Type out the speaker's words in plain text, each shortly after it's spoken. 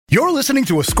You're listening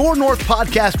to a Score North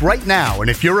podcast right now, and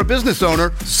if you're a business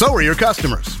owner, so are your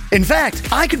customers. In fact,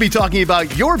 I could be talking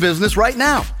about your business right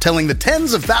now, telling the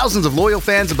tens of thousands of loyal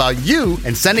fans about you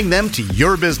and sending them to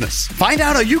your business. Find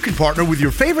out how you can partner with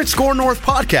your favorite Score North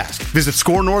podcast. Visit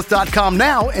scorenorth.com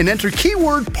now and enter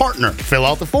keyword partner. Fill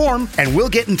out the form, and we'll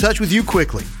get in touch with you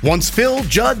quickly. Once Phil,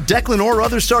 Judd, Declan, or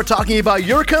others start talking about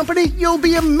your company, you'll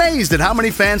be amazed at how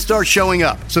many fans start showing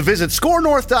up. So visit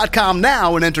scorenorth.com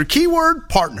now and enter keyword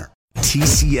partner.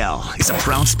 TCL is a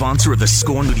proud sponsor of the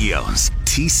Score Studios.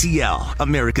 TCL,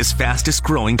 America's fastest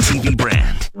growing TV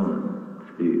brand.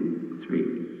 1, 2,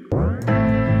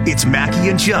 3. It's Mackie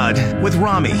and Judd with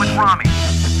Rami. Who's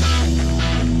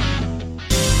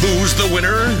the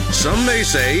winner? Some may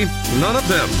say none of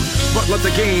them. But let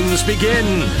the games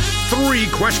begin. 3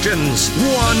 questions,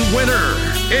 1 winner.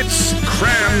 It's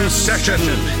Cram Session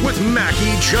with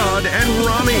Mackie, Judd, and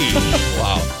Rami.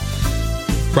 Wow.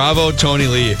 Bravo, Tony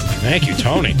Lee. Thank you,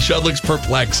 Tony. Judd looks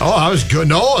perplexed. Oh, I was good.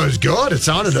 No, it was good. It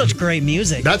sounded Such great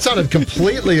music. That sounded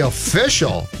completely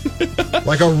official,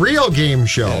 like a real game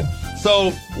show.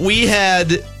 So we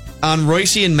had on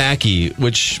Royce and Mackey,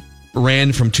 which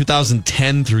ran from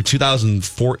 2010 through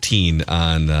 2014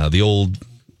 on the old,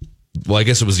 well, I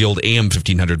guess it was the old AM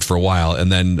 1500 for a while, and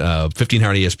then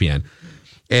 1500 ESPN.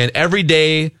 And every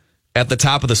day at the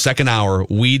top of the second hour,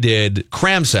 we did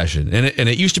Cram Session. And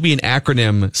it used to be an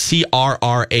acronym,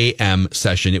 CRRAM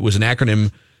session. It was an acronym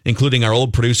including our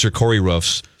old producer, Corey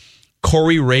Roofs.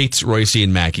 Corey rates Royce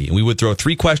and Mackey. And we would throw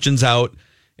 3 questions out,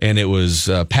 and it was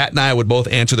Pat and I would both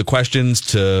answer the questions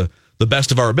to the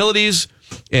best of our abilities.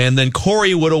 And then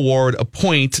Corey would award a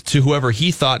point to whoever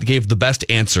he thought gave the best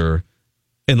answer.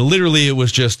 And literally, it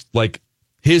was just like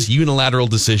his unilateral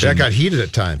decision. That got heated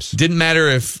at times. Didn't matter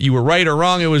if you were right or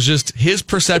wrong. It was just his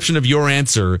perception of your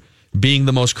answer being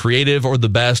the most creative or the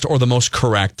best or the most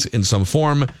correct in some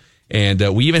form.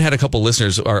 And we even had a couple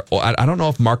listeners, or I don't know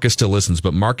if Marcus still listens,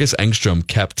 but Marcus Engstrom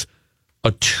kept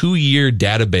a 2-year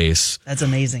database. That's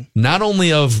amazing. Not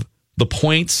only of the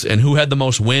points and who had the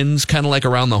most wins, kind of like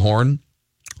Around the Horn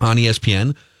on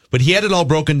ESPN, but he had it all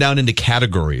broken down into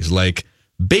categories like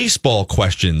baseball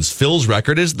questions, Phil's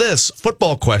record is this.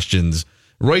 Football questions,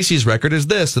 Royce's record is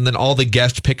this. And then all the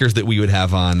guest pickers that we would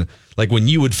have on, like when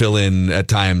you would fill in at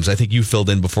times. I think you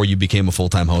filled in before you became a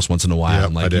full-time host once in a while. Yep,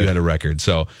 and like you had a record.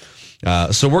 So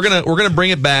we're gonna bring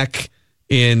it back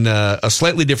in a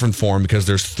slightly different form because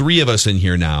there's 3 of us in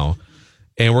here now,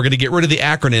 and we're gonna get rid of the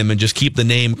acronym and just keep the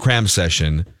name Cram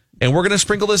Session. And we're going to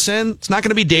sprinkle this in. It's not going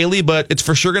to be daily, but it's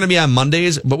for sure going to be on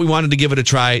Mondays. But we wanted to give it a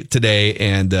try today.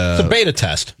 And it's a beta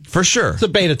test. For sure. It's a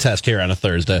beta test here on a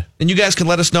Thursday. And you guys can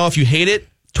let us know if you hate it.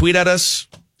 Tweet at us.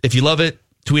 If you love it,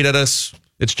 tweet at us.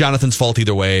 It's Jonathan's fault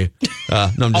either way.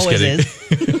 No, I'm just kidding.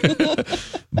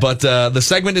 But the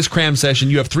segment is Cram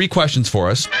Session. You have 3 questions for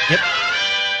us. Yep.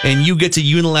 And you get to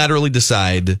unilaterally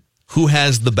decide who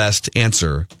has the best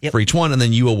answer for each one. And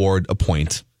then you award a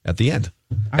point at the end.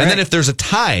 Then if there's a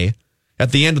tie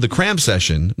at the end of the Cram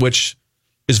Session, which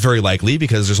is very likely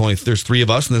because there's 3 of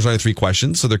us and there's only 3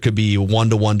 questions, so there could be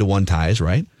 1-to-1-to-1 ties,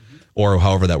 right? Or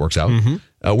however that works out. Mm-hmm.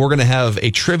 We're going to have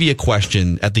a trivia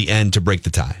question at the end to break the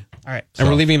tie. All right. And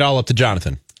we're leaving it all up to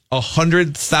Jonathan.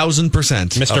 100,000%.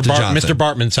 Mr.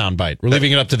 Bartman soundbite. We're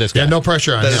leaving it up to this guy. Yeah, no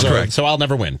pressure on him. That is correct. So I'll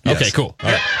never win. Yes. Okay, cool. All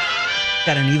right.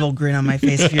 Got an evil grin on my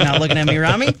face if you're not looking at me,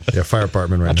 Rami. Yeah, fire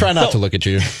Bartman right I'll now. try not to look at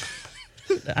you.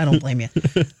 I don't blame you.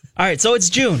 All right, so it's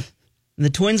June. The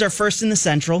Twins are first in the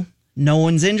Central. No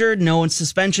one's injured, no one's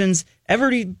suspensions.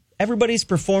 Everybody's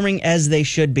performing as they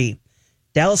should be.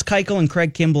 Dallas Keuchel and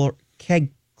Craig Kimbrel.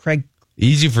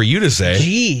 Easy for you to say.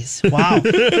 Jeez, wow.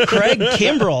 Craig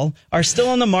Kimbrel are still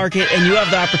on the market, and you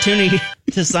have the opportunity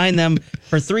to sign them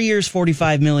for 3 years,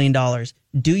 $45 million.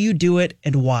 Do you do it,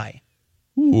 and why?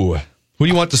 Ooh. Who do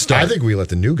you want to start? I think we let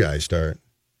the new guy start.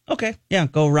 Okay, yeah,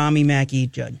 go Rami, Mackey,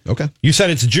 Judd. Okay. You said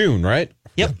it's June, right?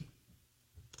 Yep.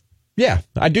 Yeah,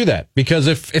 I do that because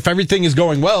if everything is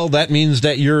going well, that means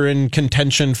that you're in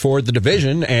contention for the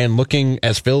division. And looking,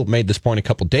 as Phil made this point a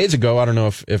couple days ago, I don't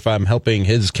know if I'm helping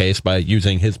his case by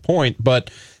using his point, but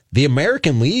the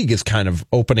American League is kind of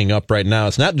opening up right now.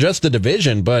 It's not just the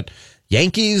division, but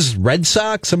Yankees, Red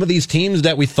Sox, some of these teams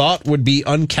that we thought would be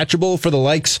uncatchable for the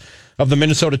likes of the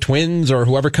Minnesota Twins or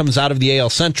whoever comes out of the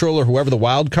AL Central or whoever the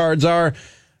wild cards are.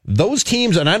 Those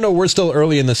teams, and I know we're still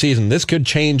early in the season, this could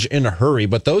change in a hurry,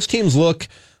 but those teams look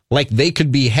like they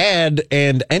could be had,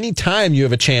 and anytime you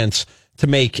have a chance to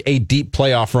make a deep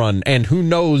playoff run, and who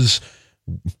knows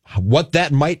what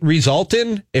that might result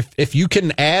in, if you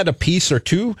can add a piece or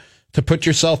two to put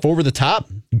yourself over the top,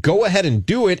 go ahead and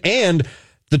do it, and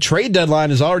the trade deadline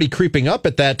is already creeping up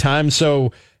at that time,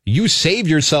 so you save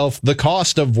yourself the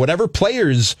cost of whatever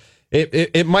players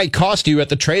it might cost you at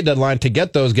the trade deadline to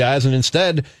get those guys, and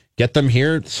instead get them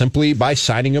here simply by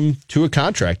signing them to a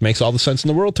contract. Makes all the sense in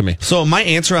the world to me. So my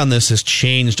answer on this has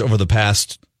changed over the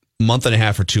past month and a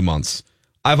half or 2 months.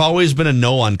 I've always been a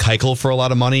no on Keuchel for a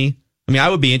lot of money. I mean, I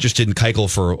would be interested in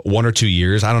Keuchel for 1 or 2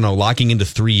 years. I don't know, locking into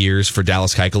 3 years for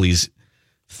Dallas Keuchel. He's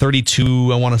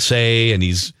 32, I want to say, and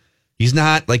he's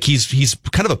not like he's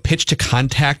kind of a pitch to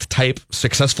contact type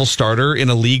successful starter in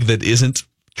a league that isn't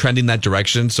trending that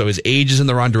direction. So his age is in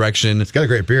the wrong direction. He's got a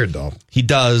great beard, though. He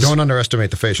does. Don't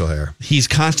underestimate the facial hair. He's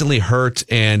constantly hurt,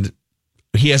 and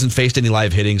he hasn't faced any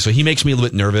live hitting, so he makes me a little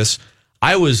bit nervous.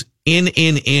 I was in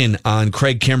on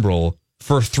Craig Kimbrell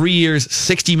for 3 years,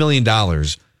 $60 million.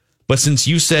 But since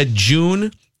you said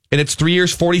June, and it's 3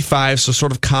 years, 45, so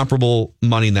sort of comparable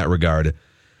money in that regard,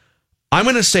 I'm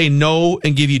going to say no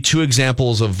and give you 2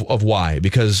 examples of why.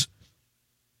 Because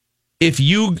if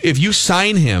you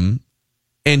sign him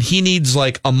and he needs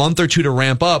like a month or 2 to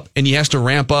ramp up, and he has to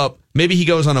ramp up, maybe he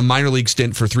goes on a minor league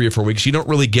stint for 3 or 4 weeks. You don't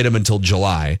really get him until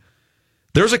July.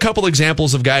 There's a couple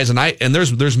examples of guys, and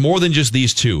there's more than just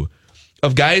these 2,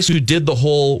 of guys who did the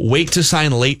whole wait to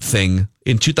sign late thing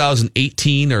in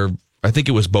 2018, or I think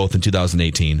it was both in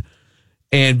 2018.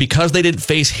 And because they didn't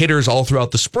face hitters all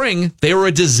throughout the spring, they were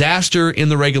a disaster in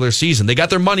the regular season. They got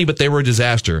their money, but they were a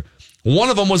disaster. One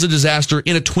of them was a disaster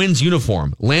in a Twins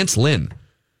uniform, Lance Lynn.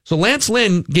 So Lance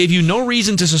Lynn gave you no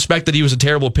reason to suspect that he was a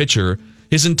terrible pitcher.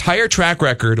 His entire track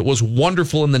record was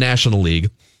wonderful in the National League.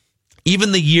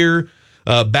 Even the year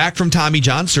back from Tommy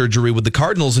John surgery with the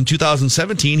Cardinals in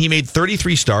 2017, he made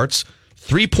 33 starts,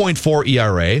 3.4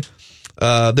 ERA.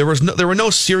 There were no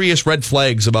serious red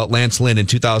flags about Lance Lynn in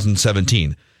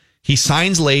 2017. He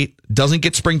signs late, doesn't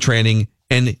get spring training,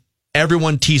 and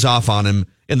everyone tees off on him,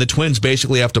 and the Twins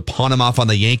basically have to pawn him off on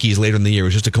the Yankees later in the year. It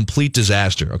was just a complete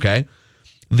disaster, okay?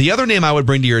 The other name I would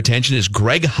bring to your attention is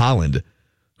Greg Holland,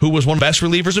 who was one of the best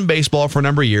relievers in baseball for a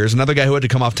number of years, another guy who had to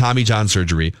come off Tommy John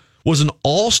surgery, was an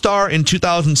all-star in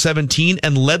 2017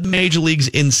 and led the major leagues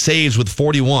in saves with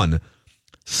 41.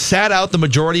 Sat out the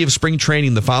majority of spring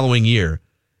training the following year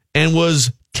and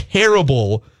was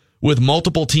terrible with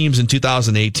multiple teams in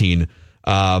 2018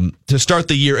 to start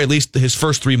the year, at least his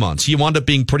first 3 months. He wound up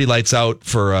being pretty lights out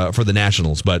for the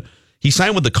Nationals, but he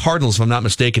signed with the Cardinals, if I'm not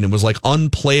mistaken, and was like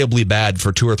unplayably bad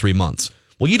for 2 or 3 months.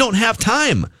 Well, you don't have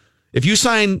time. If you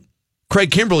sign Craig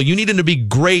Kimbrell, you need him to be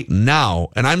great now.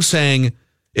 And I'm saying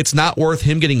it's not worth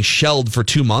him getting shelled for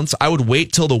 2 months. I would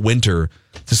wait till the winter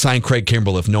to sign Craig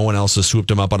Kimbrell if no one else has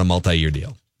swooped him up on a multi-year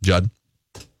deal. Judd?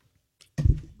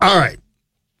 All right.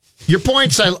 Your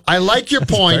points, I like your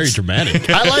points. Very dramatic.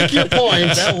 I like your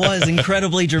points. That was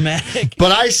incredibly dramatic.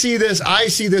 But I see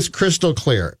this crystal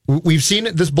clear. We've seen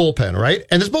it, this bullpen, right?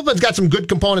 And this bullpen's got some good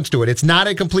components to it. It's not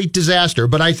a complete disaster,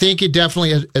 but I think it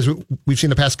definitely, as we've seen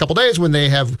the past couple days when they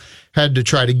have had to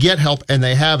try to get help and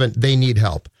they haven't, they need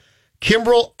help.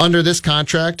 Kimbrell, under this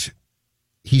contract,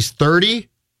 he's 30,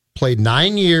 played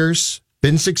 9 years,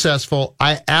 been successful.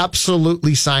 I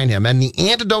absolutely sign him. And the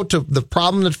antidote to the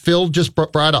problem that Phil just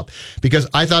brought up, because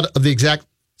I thought of the exact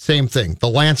same thing, the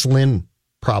Lance Lynn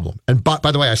problem. And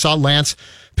by the way, I saw Lance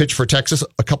pitch for Texas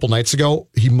a couple nights ago.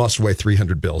 He must weigh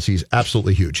 300 bills. He's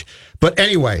absolutely huge. But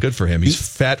anyway. Good for him.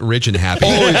 He's fat, rich, and happy.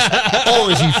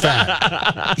 Is he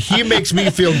fat? He makes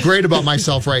me feel great about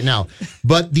myself right now.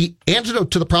 But the antidote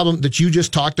to the problem that you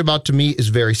just talked about to me is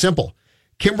very simple.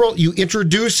 Kimbrell, you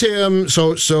introduce him,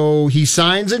 so he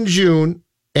signs in June,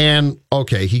 and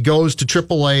okay, he goes to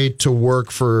AAA to work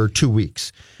for 2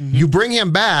 weeks. Mm-hmm. You bring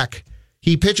him back,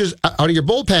 he pitches out of your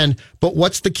bullpen, but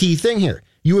what's the key thing here?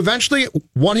 You eventually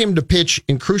want him to pitch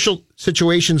in crucial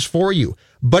situations for you,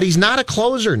 but he's not a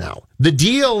closer now. The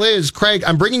deal is, Craig,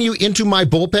 I'm bringing you into my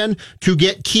bullpen to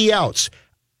get key outs.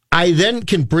 I then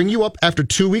can bring you up after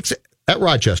 2 weeks at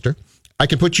Rochester. I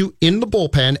can put you in the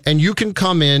bullpen, and you can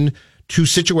come in to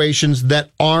situations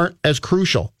that aren't as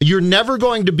crucial. You're never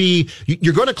going to be,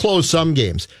 you're going to close some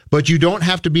games, but you don't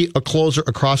have to be a closer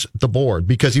across the board,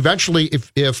 because eventually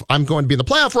if I'm going to be in the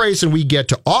playoff race and we get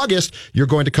to August, you're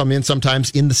going to come in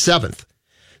sometimes in the 7th.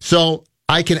 So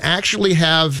I can actually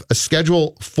have a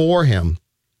schedule for him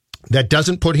that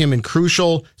doesn't put him in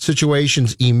crucial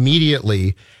situations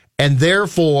immediately. And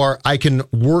therefore I can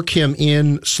work him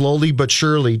in slowly but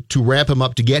surely to ramp him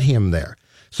up to get him there.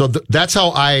 So that's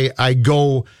how I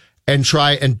go and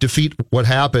try and defeat what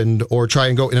happened, or try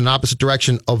and go in an opposite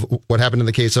direction of what happened in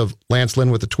the case of Lance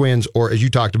Lynn with the Twins, or as you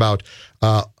talked about,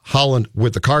 Holland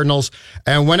with the Cardinals.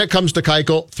 And when it comes to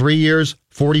Keuchel, 3 years,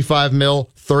 $45 million,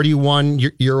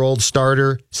 31-year-old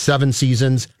starter, 7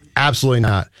 seasons. Absolutely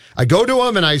not. I go to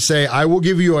him and I say, I will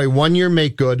give you a 1-year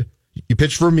make good. You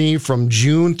pitch for me from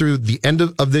June through the end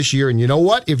of this year. And you know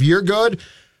what? If you're good,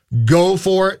 go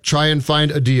for it. Try and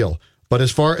find a deal. But as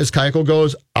far as Keuchel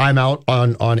goes, I'm out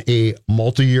on a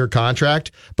multi-year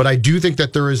contract. But I do think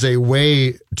that there is a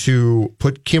way to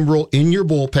put Kimbrel in your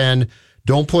bullpen.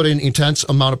 Don't put an intense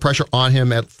amount of pressure on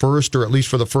him at first, or at least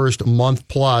for the first month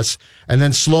plus, and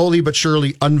then slowly but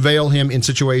surely unveil him in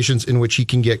situations in which he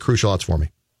can get crucial outs for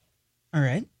me. All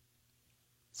right.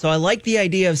 So I like the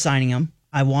idea of signing him.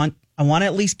 I want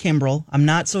at least Kimbrel. I'm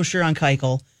not so sure on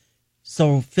Keuchel.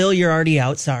 So Phil, you're already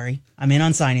out. Sorry, I'm in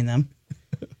on signing them.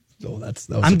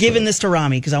 I'm giving this to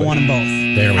Rami because I want them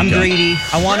both. I'm greedy.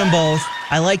 I want them both.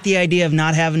 I like the idea of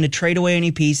not having to trade away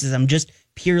any pieces. I'm just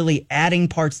purely adding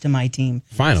parts to my team.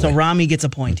 Finally. So Rami gets a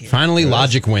point here. Finally,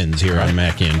 logic wins here on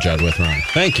Mackey and Judd with Ron.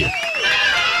 Thank you.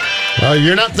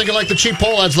 You're not thinking like the cheap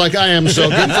poll ads like I am, so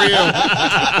good for you.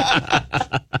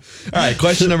 All right,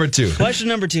 question number 2. Question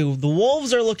number 2. The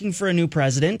Wolves are looking for a new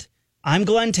president. I'm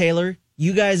Glenn Taylor.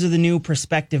 You guys are the new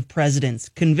prospective presidents.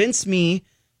 Convince me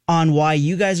on why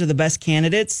you guys are the best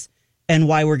candidates and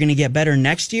why we're going to get better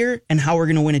next year and how we're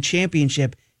going to win a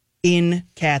championship in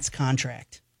Cat's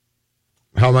contract.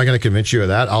 How am I going to convince you of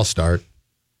that? I'll start.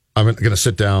 I'm going to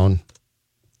sit down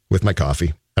with my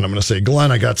coffee and I'm going to say,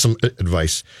 Glenn, I got some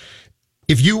advice.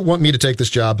 If you want me to take this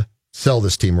job, sell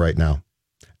this team right now.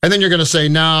 And then you're going to say,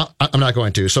 nah, I'm not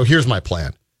going to. So here's my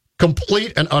plan.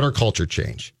 Complete and utter culture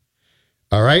change.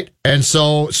 All right. And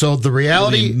so the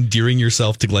reality, really endearing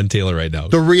yourself to Glenn Taylor right now.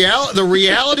 The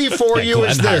reality for you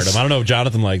Glenn is hired this. him. I don't know if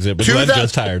Jonathan likes it, but Glenn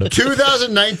just hired him.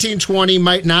 2019-20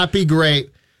 might not be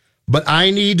great, but I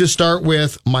need to start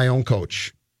with my own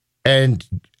coach. And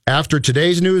after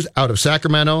today's news out of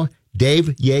Sacramento, Dave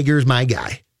Yeager's my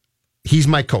guy. He's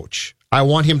my coach. I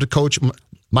want him to coach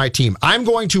my team. I'm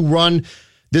going to run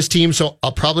this team, so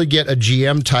I'll probably get a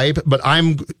GM type, but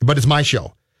it's my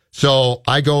show. So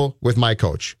I go with my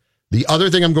coach. The other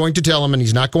thing I'm going to tell him, and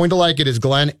he's not going to like it, is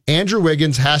Glenn, Andrew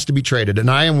Wiggins has to be traded, and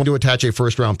I am going to attach a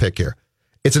first-round pick here.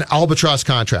 It's an albatross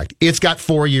contract. It's got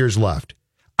 4 years left.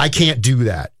 I can't do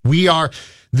that.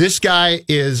 This guy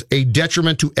is a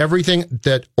detriment to everything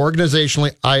that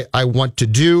organizationally I want to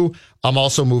do. I'm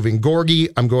also moving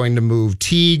Gorgie. I'm going to move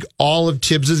Teague. All of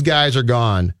Tibbs's guys are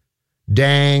gone.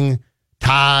 Dang,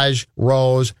 Taj,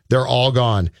 Rose, they're all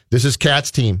gone. This is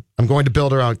Cat's team. I'm going to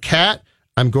build around Cat.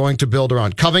 I'm going to build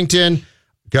around Covington,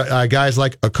 guys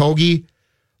like Okogie.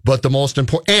 But the most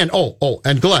important,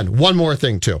 and Glenn, one more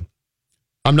thing too.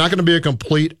 I'm not going to be a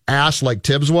complete ass like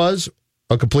Tibbs was,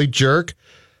 a complete jerk.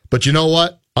 But you know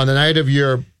what? On the night of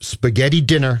your spaghetti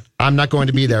dinner, I'm not going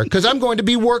to be there because I'm going to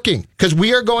be working, because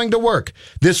we are going to work.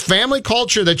 This family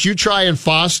culture that you try and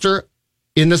foster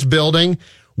in this building,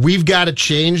 we've got to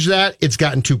change that. It's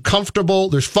gotten too comfortable.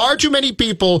 There's far too many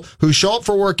people who show up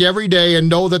for work every day and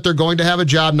know that they're going to have a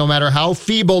job no matter how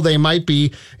feeble they might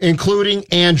be, including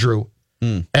Andrew.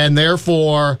 And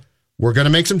therefore, we're going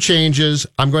to make some changes.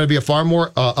 I'm going to be a far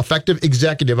more effective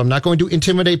executive. I'm not going to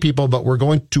intimidate people, but we're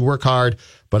going to work hard.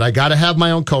 But I got to have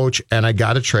my own coach, and I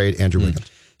got to trade Andrew Wiggins.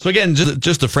 So again,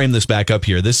 just to frame this back up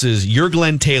here, this is you're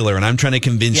Glenn Taylor, and I'm trying to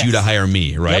convince you to hire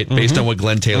me, right? Yep. Based on what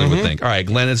Glenn Taylor would think. All right,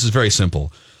 Glenn, this is very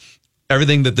simple.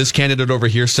 Everything that this candidate over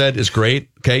here said is great.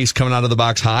 Okay, he's coming out of the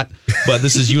box hot, but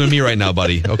this is you and me right now,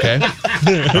 buddy. Okay,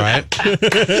 all right.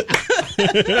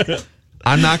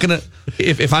 I'm not gonna.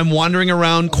 If I'm wandering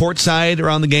around courtside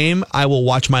around the game, I will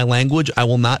watch my language. I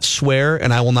will not swear,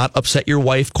 and I will not upset your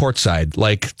wife courtside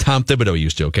like Tom Thibodeau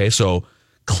used to. Okay, so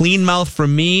clean mouth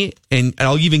from me, and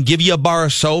I'll even give you a bar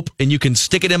of soap, and you can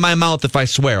stick it in my mouth if I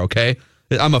swear. Okay,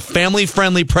 I'm a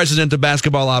family-friendly president of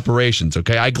basketball operations.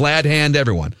 Okay, I glad hand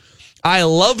everyone. I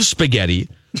love spaghetti.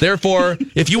 Therefore,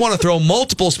 if you want to throw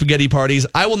multiple spaghetti parties,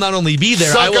 I will not only be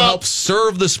there, I will help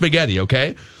serve the spaghetti.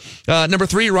 Okay. Number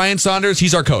 3, Ryan Saunders.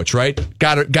 He's our coach, right?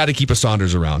 Got to keep a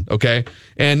Saunders around, okay?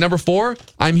 And number 4,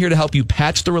 I'm here to help you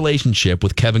patch the relationship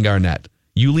with Kevin Garnett.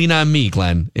 You lean on me,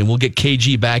 Glenn, and we'll get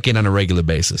KG back in on a regular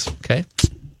basis, okay?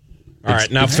 All right,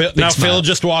 now Phil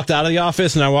just walked out of the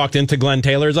office, and I walked into Glenn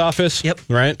Taylor's office. Yep.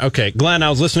 Right? Okay, Glenn, I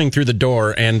was listening through the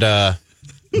door, and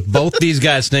both these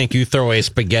guys think you throw a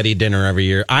spaghetti dinner every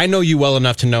year. I know you well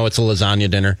enough to know it's a lasagna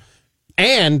dinner,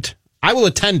 and I will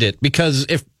attend it because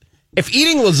if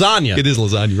eating lasagna... It is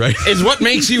lasagna, right? ...is what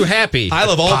makes you happy. I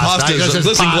love all pastas.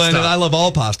 Listen, Glenn, I love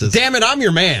all pastas. Damn it, I'm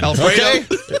your man. Alfredo. Okay?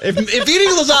 if eating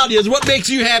lasagna is what makes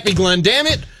you happy, Glenn, damn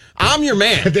it, I'm your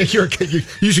man.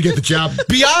 You should get the job.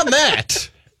 Beyond that,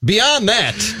 Beyond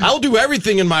that, I'll do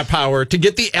everything in my power to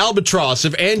get the albatross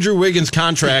of Andrew Wiggins'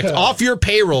 contract off your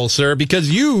payroll, sir,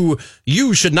 because you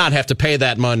should not have to pay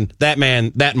that man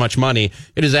that much money.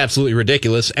 It is absolutely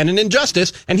ridiculous and an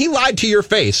injustice, and he lied to your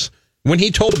face when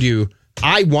he told you,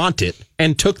 I want it,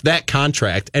 and took that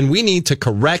contract, and we need to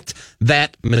correct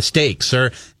that mistake,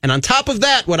 sir. And on top of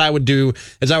that, what I would do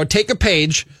is I would take a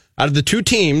page out of the two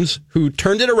teams who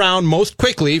turned it around most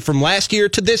quickly from last year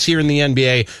to this year in the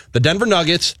NBA, the Denver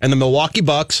Nuggets and the Milwaukee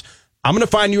Bucks. I'm going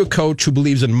to find you a coach who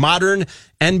believes in modern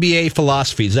NBA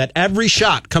philosophies, that every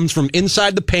shot comes from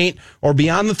inside the paint or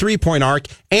beyond the three-point arc,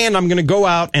 and I'm going to go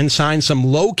out and sign some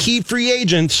low-key free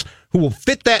agents who will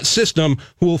fit that system,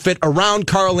 who will fit around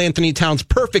Karl Anthony Towns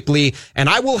perfectly, and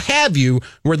I will have you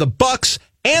where the Bucks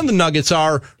and the Nuggets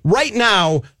are right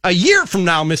now, a year from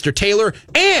now, Mr. Taylor,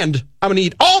 and I'm going to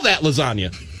eat all that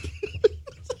lasagna.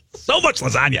 So much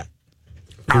lasagna.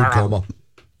 Food coma.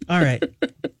 All right.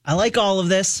 I like all of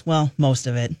this. Well, most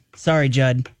of it. Sorry,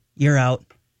 Judd. You're out.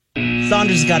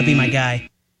 Saunders has got to be my guy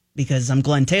because I'm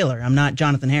Glenn Taylor. I'm not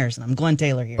Jonathan Harrison. I'm Glenn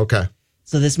Taylor here. Okay.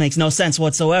 So this makes no sense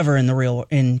whatsoever in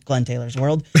Glenn Taylor's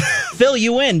world. Phil,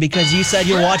 you win because you said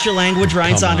you'll watch your language.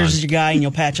 Ryan Saunders is your guy, and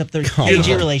you'll patch up the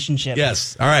AG relationship.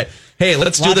 Yes. All right. Hey,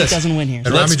 let's do Logic this. doesn't win here.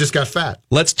 And Rami just got fat.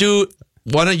 Let's do.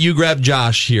 Why don't you grab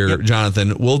Josh here,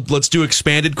 Jonathan? Let's do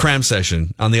expanded cram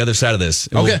session on the other side of this.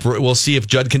 And Okay. We'll see if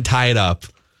Judd can tie it up,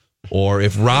 or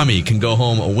if Rami can go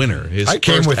home a winner. I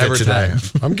came with it today.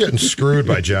 I'm getting screwed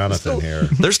by Jonathan here.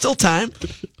 There's still time.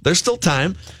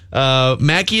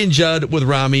 Mackie and Judd with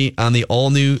Rami on the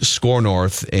all-new Score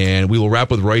North, and we will wrap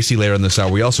with Royce later in this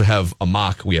hour. We also have a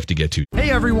mock we have to get to. Hey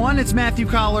everyone, it's Matthew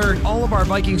Collar. All of our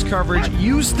Vikings coverage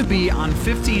used to be on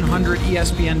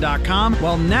 1500ESPN.com.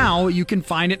 Well, now you can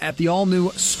find it at the all-new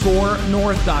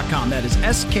ScoreNorth.com. That is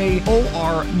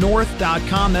SKOR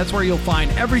North.com. That's where you'll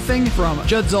find everything from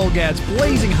Judd Zolgad's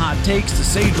blazing hot takes to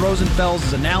Sage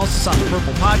Rosenfels' analysis on the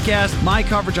Purple Podcast, my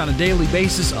coverage on a daily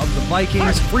basis of the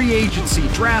Vikings, free agency,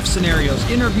 draft scenarios,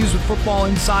 interviews with football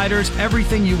insiders,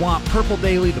 everything you want. Purple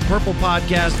Daily, the Purple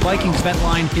Podcast, Vikings Vent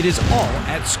Line. It is all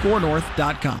at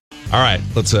ScoreNorth.com. All right,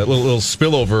 let's a little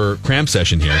spillover cram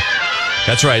session here.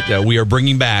 That's right. We are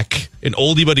bringing back an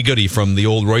oldie but a goodie from the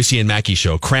old Royce and Mackie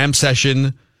show. Cram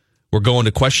session. We're going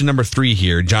to question number 3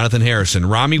 here. Jonathan Harrison.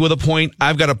 Rami with a point.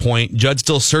 I've got a point. Judd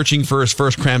still searching for his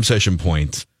first cram session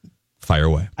point. Fire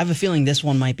away. I have a feeling this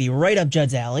one might be right up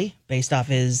Judd's alley based off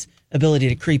his ability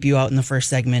to creep you out in the first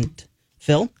segment,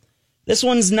 Phil. This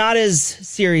one's not as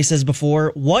serious as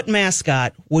before. What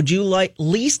mascot would you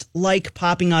least like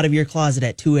popping out of your closet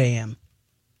at 2 a.m.?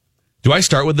 Do I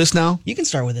start with this now? You can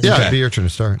start with this. Yeah, Okay. it'd be your turn to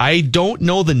start. I don't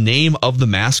know the name of the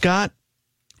mascot,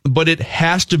 but it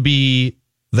has to be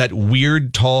that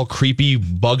weird, tall, creepy,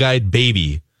 bug-eyed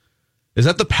baby. Is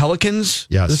that the Pelicans?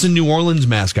 Yes. That's a New Orleans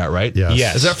mascot, right? Yes.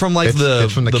 Yes. Is that from like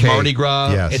It's from the cake. Mardi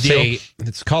Gras Yes. deal?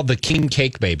 It's called the King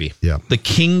Cake Baby. Yeah. The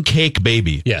King Cake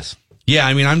Baby. Yes. Yeah,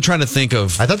 I mean, I'm trying to think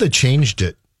of. I thought they changed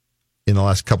it in the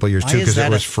last couple of years, Why too, is because it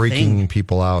that was a freaking thing?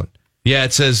 people out. Yeah,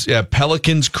 it says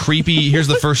Pelicans creepy. Here's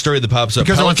the first story that pops up.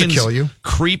 Because it wants to Pelicans kill you.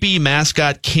 creepy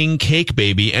mascot King Cake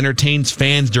Baby entertains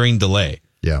fans during delay.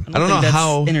 Yeah. I don't know think that's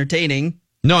how. entertaining.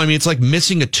 No, I mean, it's like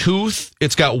missing a tooth.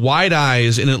 It's got wide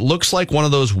eyes, and it looks like one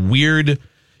of those weird. You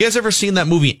guys ever seen that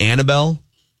movie Annabelle?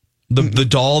 The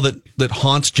doll that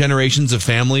haunts generations of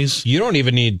families? You don't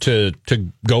even need to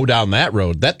go down that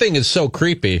road. That thing is so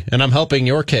creepy, and I'm helping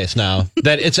your case now,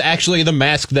 that it's actually the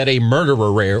mask that a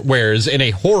murderer wears in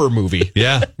a horror movie.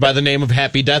 Yeah. By the name of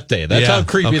Happy Death Day. That's Yeah, how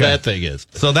creepy okay. that thing is.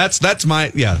 So that's my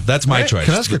choice.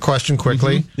 Can I ask a question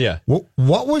quickly? Yeah.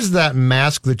 What was that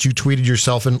mask that you tweeted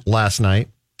yourself in last night?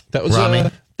 That was Rami?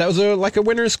 like a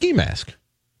winter ski mask.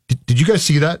 Did you guys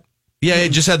see that? Yeah, it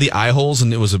just had the eye holes,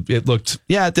 and it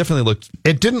definitely looked.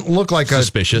 It didn't look like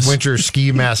Suspicious. a winter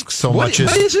ski mask so What- much as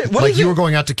what is it? What like is you it? were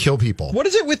going out to kill people. What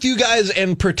is it with you guys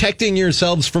and protecting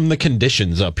yourselves from the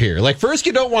conditions up here? Like, first,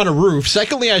 you don't want a roof.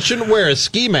 Secondly, I shouldn't wear a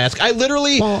ski mask. I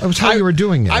literally... Well, it was how you were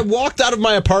doing it. I walked out of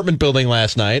my apartment building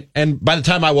last night, and by the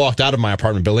time I walked out of my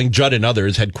apartment building, Judd and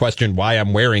others had questioned why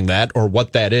I'm wearing that or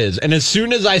what that is. And as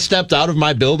soon as I stepped out of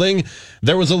my building,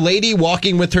 there was a lady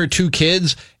walking with her 2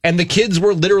 kids, and the kids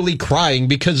were literally crying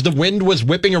because the wind was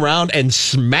whipping around and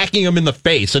smacking them in the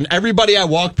face. And everybody I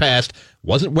walked past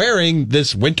wasn't wearing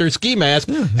this winter ski mask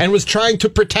and was trying to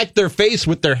protect their face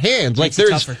with their hands. Like, Makes it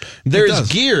there's tougher.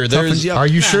 there's gear. There's Are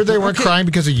you sure they weren't crying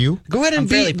because of you? Go ahead and I'm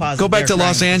fairly be positive. Go back to they're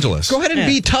Los crying. Angeles. go ahead and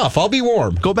be tough. I'll be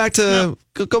warm. Go back to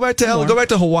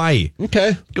Hawaii.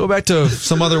 Okay. Go back to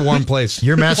some other warm place.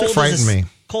 Your mask Cold frightened is a- me.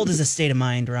 Cold is a state of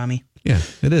mind, Rami. Yeah,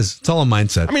 it is. It's all a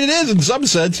mindset. I mean, it is in some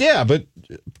sense, yeah, but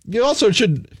you also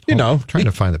should, trying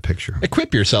to find the picture.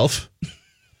 Equip yourself.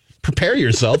 Prepare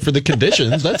yourself for the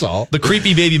conditions. That's all. The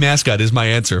creepy baby mascot is my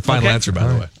answer. Final answer, by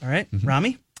the way. All right.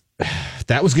 Rami?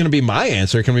 That was going to be my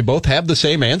answer. Can we both have the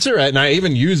same answer? And I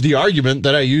even used the argument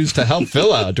that I used to help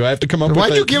Phil out. Do I have to come up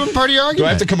Why'd you give him part of your argument? Do I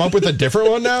have to come up with a different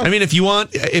one now? I mean, if you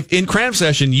want, if in cram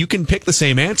session, you can pick the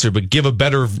same answer, but give a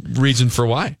better reason for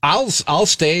why. I'll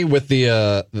stay with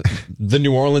the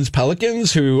New Orleans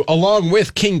Pelicans, who, along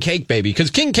with King Cake Baby,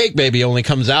 because King Cake Baby only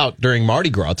comes out during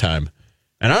Mardi Gras time.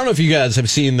 And I don't know if you guys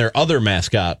have seen their other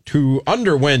mascot, who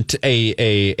underwent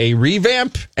a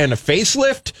revamp and a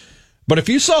facelift. But if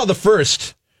you saw the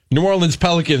first New Orleans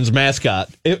Pelicans mascot,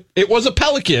 it was a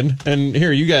pelican. And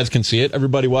here, you guys can see it.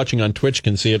 Everybody watching on Twitch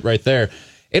can see it right there.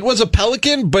 It was a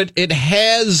pelican, but it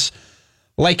has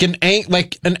like an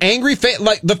angry face.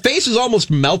 Like the face is almost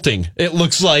melting. It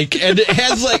looks like, and it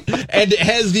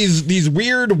has these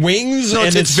weird wings. No,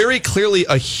 and it's very clearly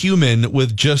a human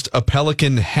with just a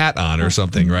pelican hat on or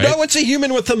something, right? No, it's a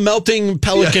human with a melting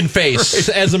pelican face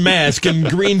as a mask and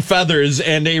green feathers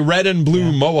and a red and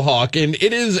blue mohawk, and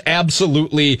it is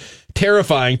absolutely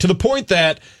terrifying to the point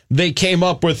that they came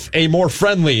up with a more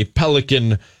friendly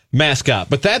pelican mascot.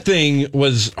 But that thing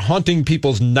was haunting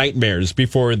people's nightmares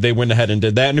before they went ahead and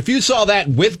did that. And if you saw that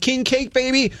with King Cake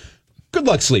Baby, good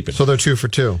luck sleeping. So they're 2 for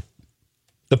 2.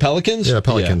 The Pelicans? Yeah, the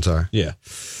Pelicans are. Yeah.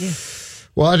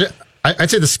 Well,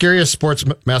 I'd say the scariest sports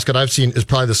mascot I've seen is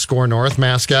probably the Score North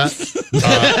mascot, who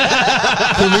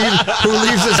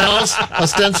leaves his house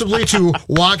ostensibly to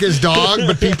walk his dog,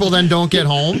 but people then don't get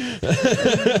home.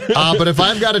 But if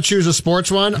I've got to choose a sports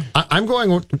one, I'm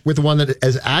going with one that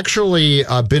has actually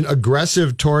been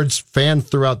aggressive towards fans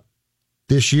throughout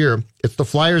this year. It's the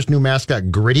Flyers' new mascot,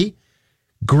 Gritty.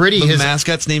 Gritty. The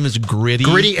mascot's name is Gritty.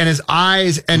 Gritty, and his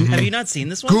eyes. And have you not seen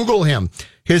this one? Google him.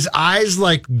 His eyes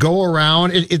like go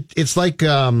around. It's like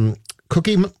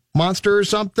Cookie Monster or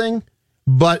something,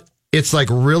 but it's like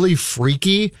really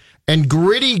freaky. And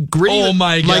Gritty. Oh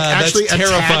my god! Like actually that's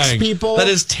terrifying. Attacks people. That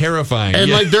is terrifying.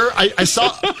 And like I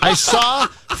saw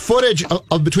footage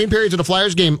of between periods of the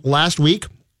Flyers game last week,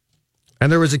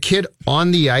 and there was a kid on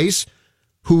the ice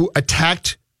who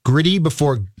attacked Gritty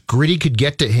before Gritty could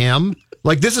get to him.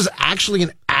 Like, this is actually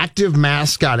an active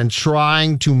mascot and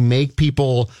trying to make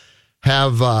people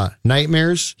have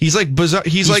nightmares. He's like bizarre.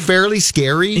 He's like fairly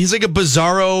scary. He's like a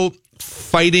bizarro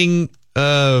fighting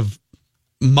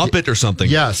Muppet or something.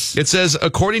 Yes. It says,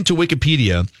 according to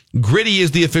Wikipedia, Gritty is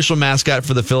the official mascot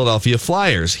for the Philadelphia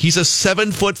Flyers. He's a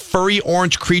 7-foot furry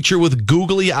orange creature with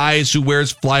googly eyes who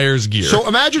wears Flyers gear. So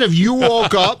imagine if you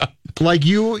woke up, like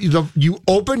you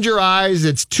opened your eyes,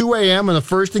 it's 2 a.m. and the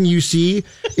first thing you see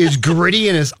is Gritty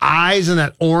and his eyes and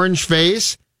that orange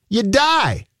face. You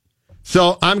die.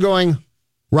 So I'm going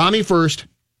Rami first,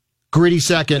 Gritty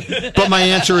second, but my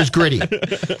answer is Gritty.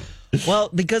 Well,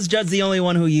 because Judd's the only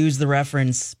one who used the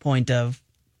reference point of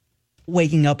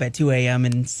waking up at 2 a.m.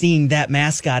 and seeing that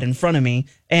mascot in front of me,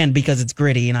 and because it's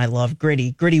Gritty and I love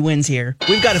Gritty. Gritty wins here.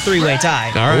 We've got a 3-way tie.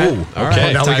 All right. Ooh, All okay.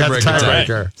 right. Now we got the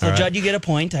tiebreaker. So, Judd, you get a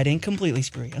point. I didn't completely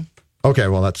screw you. Okay,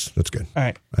 well, that's good. All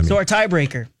right. So our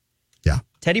tiebreaker. Yeah.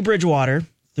 Teddy Bridgewater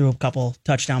threw a couple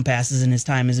touchdown passes in his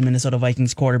time as a Minnesota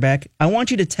Vikings quarterback. I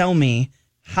want you to tell me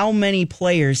how many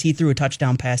players he threw a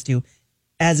touchdown pass to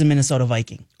as a Minnesota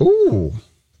Viking. Ooh.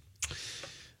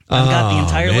 I've got the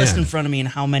entire list in front of me and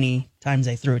how many times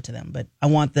I threw it to them, but I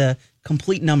want the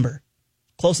complete number,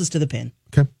 closest to the pin.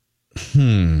 Okay.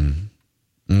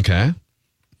 Okay.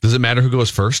 Does it matter who goes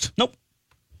first? Nope.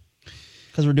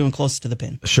 Because we're doing closest to the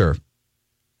pin. Sure.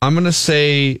 I'm going to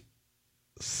say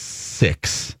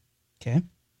 6. Okay.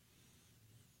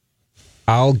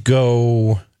 I'll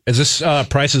go. Is this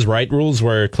Price is Right rules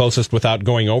where closest without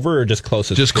going over or just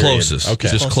closest? Just period? closest. Okay.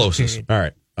 Just closest. All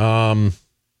right. I'm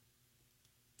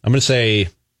going to say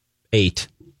 8.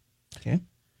 Okay.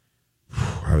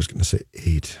 I was going to say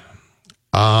 8.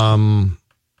 I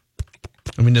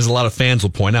mean, there's a lot of fans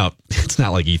will point out it's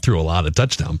not like he threw a lot of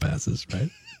touchdown passes, right?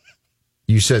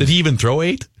 You said. Did he even throw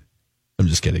 8? I'm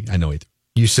just kidding. I know 8.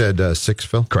 You said 6,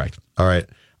 Phil? Correct. All right.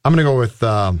 I'm going to go with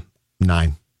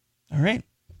 9. All right.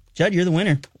 Judd, you're the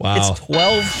winner. Wow. It's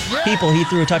 12 people he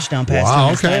threw a touchdown pass to. Wow,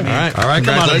 this okay. time. All right. All right,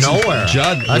 come out of Congratulations, nowhere.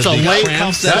 Judd. That's with a the late. cram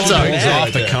That's session.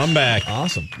 Off the comeback.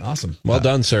 Awesome. Well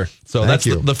done, sir. So Thank that's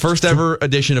you. the first ever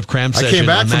edition of Cram Session. I came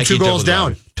back on from Mackey 2 goals Double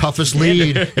down. Toughest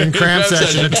lead in cram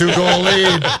session, a 2-goal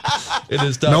lead. It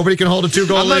is tough. Nobody can hold a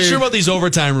 2-goal lead. I'm not sure about these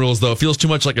overtime rules, though. It feels too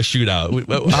much like a shootout.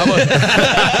 How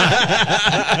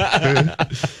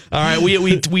about... All right,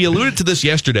 we alluded to this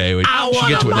yesterday. We should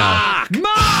get to it now.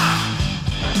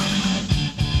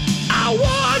 I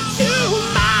want to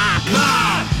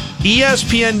mock.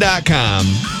 ESPN.com,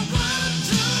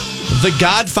 the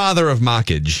godfather of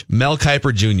mockage, Mel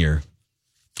Kiper Jr.,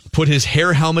 put his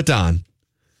hair helmet on,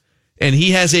 and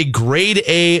he has a grade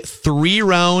A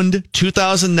 3-round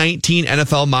 2019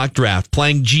 NFL mock draft,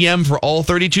 playing GM for all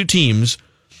 32 teams.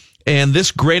 And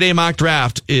this grade A mock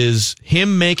draft is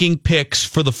him making picks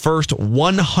for the first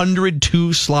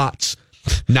 102 slots,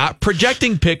 not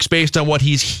projecting picks based on what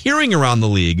he's hearing around the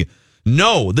league.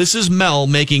 No, this is Mel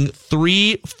making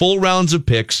 3 full rounds of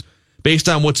picks based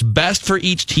on what's best for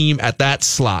each team at that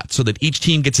slot so that each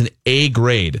team gets an A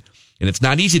grade. And it's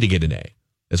not easy to get an A,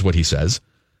 is what he says.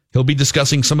 He'll be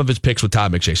discussing some of his picks with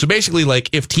Todd McShay. So basically, like,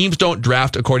 if teams don't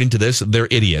draft according to this, they're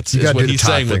idiots, is what he's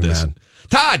saying with this. Man.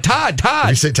 Todd. If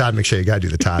you say Todd McShay, you got to do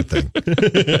the Todd thing.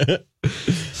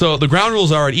 So the ground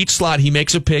rules are at each slot, he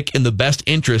makes a pick in the best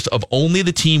interest of only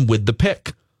the team with the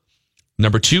pick.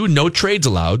 Number 2, no trades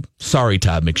allowed. Sorry,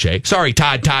 Todd McShay. Sorry,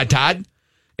 Todd.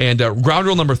 And ground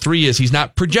rule number 3 is he's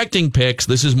not projecting picks.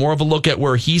 This is more of a look at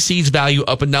where he sees value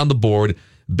up and down the board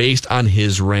based on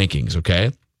his rankings,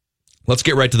 okay? Let's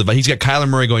get right to he's got Kyler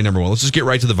Murray going number 1. Let's just get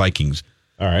right to the Vikings.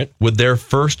 All right. With their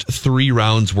first 3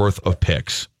 rounds worth of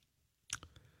picks.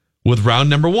 With round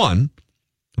number 1,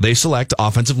 they select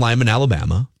offensive lineman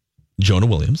Alabama, Jonah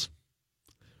Williams.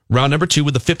 Round number 2,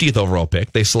 with the 50th overall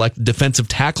pick, they select defensive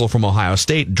tackle from Ohio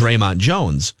State, Draymond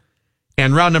Jones.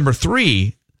 And round number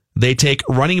 3, they take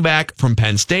running back from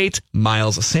Penn State,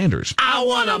 Miles Sanders. I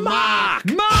want a mock!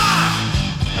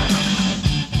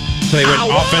 So they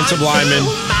went offensive lineman,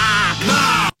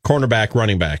 cornerback,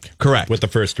 running back. Correct. With the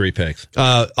first 3 picks.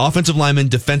 Offensive lineman,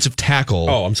 defensive tackle.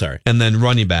 Oh, I'm sorry. And then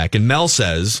running back. And Mel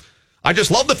says, I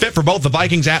just love the fit for both the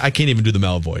Vikings. I can't even do the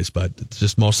Mel voice, but it's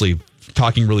just mostly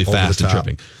talking really fast and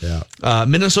tripping. Yeah.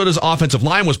 Minnesota's offensive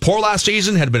line was poor last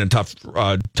season, had been a tough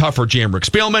for GM Rick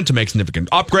Spielman to make significant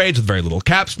upgrades with very little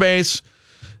cap space.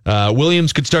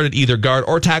 Williams could start at either guard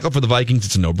or tackle for the Vikings.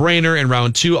 It's a no-brainer. In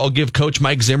round 2, I'll give Coach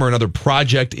Mike Zimmer another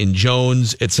project in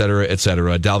Jones, et cetera, et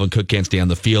cetera. Dalvin Cook can't stay on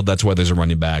the field. That's why there's a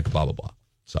running back, blah, blah, blah.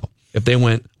 So if they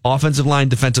went offensive line,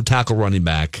 defensive tackle, running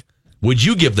back, would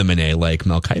you give them an A like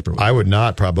Mel Kiper would? I would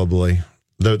not, probably.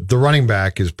 The running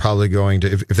back is probably going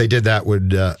to, if they did that,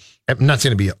 would, I'm not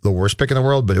saying to be the worst pick in the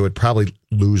world, but it would probably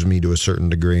lose me to a certain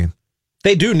degree.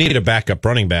 They do need a backup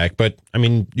running back, but, I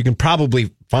mean, you can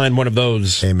probably find one of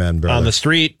those on the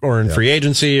street or in free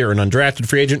agency or an undrafted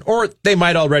free agent, or they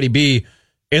might already be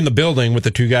in the building with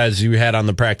the 2 guys you had on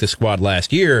the practice squad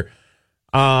last year.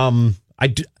 At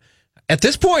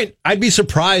this point, I'd be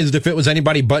surprised if it was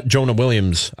anybody but Jonah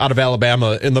Williams out of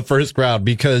Alabama in the first round,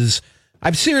 because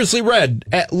I've seriously read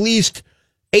at least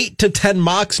 8 to 10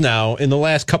 mocks now in the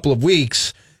last couple of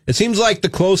weeks. It seems like the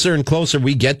closer and closer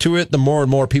we get to it, the more and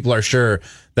more people are sure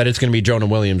that it's going to be Jonah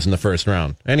Williams in the first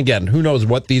round. And again, who knows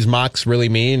what these mocks really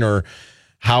mean or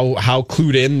how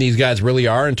clued in these guys really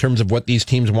are in terms of what these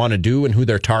teams want to do and who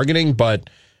they're targeting. But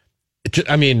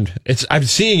I mean, I'm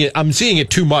seeing it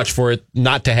too much for it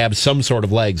not to have some sort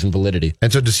of legs and validity.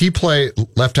 And so does he play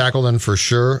left tackle then for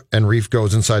sure, and Reef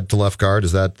goes inside to left guard?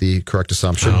 Is that the correct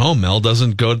assumption? No, Mel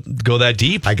doesn't go that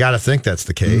deep. I got to think that's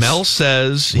the case. Mel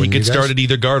says he could start at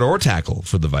either guard or tackle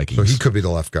for the Vikings. So he could be the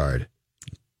left guard.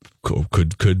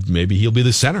 Could maybe he'll be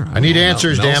the center. I need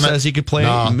answers, Mel damn it. Says he could play.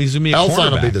 No. He's gonna be a Elfon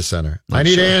will cornerback. be the center. I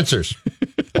need answers.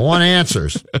 I want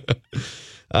answers.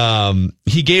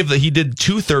 He did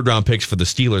 2 third-round picks for the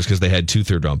Steelers because they had 2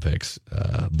 third-round picks.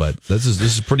 But this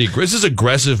is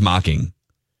aggressive mocking.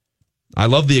 I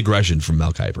love the aggression from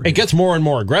Mel Kiper. It gets more and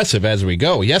more aggressive as we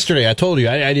go. Yesterday, I told you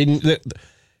I didn't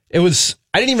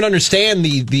even understand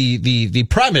the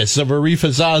premise of Arif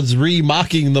Hassan's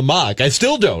re-mocking the mock. I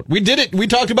still don't. We did it. We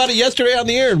talked about it yesterday on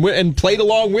the air and played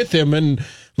along with him. And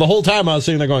the whole time I was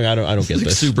sitting there going, I don't get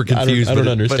this. Super confused. I don't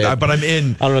understand. But I'm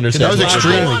in. I don't understand.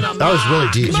 That was really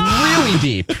deep. It's really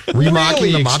deep. Remocking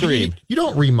really the mock. extreme. You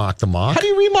don't remock the mock. How do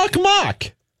you remock a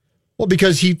mock? Well,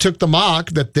 because he took the mock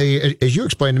that they, as you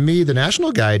explained to me, the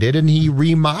national guy did, and he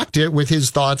remocked it with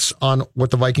his thoughts on what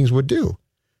the Vikings would do.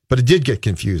 But it did get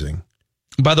confusing.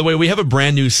 By the way, we have a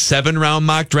brand new 7-round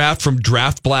mock draft from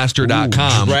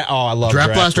draftblaster.com. I love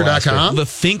draftblaster.com. The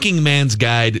thinking man's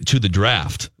guide to the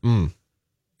draft.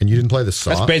 And you didn't play the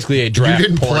song? That's basically a draft. You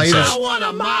didn't play this. I want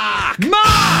a mock!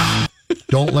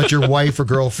 Don't let your wife or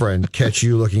girlfriend catch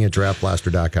you looking at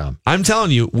draftblaster.com. I'm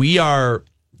telling you, we're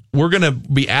going to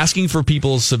be asking for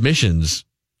people's submissions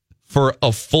for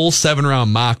a full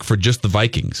 7-round mock for just the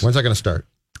Vikings. When's that going to start?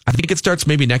 I think it starts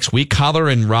maybe next week. Collar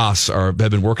and Ross have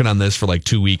been working on this for like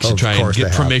 2 weeks to try and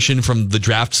get permission from the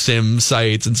draft sim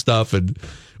sites and stuff. And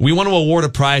we want to award a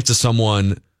prize to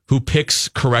someone who picks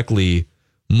correctly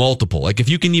multiple. Like if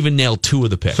you can even nail 2 of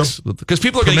the picks, because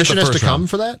people are going to get the Permission is first to come round.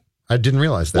 for that? I didn't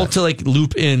realize that. Well, to like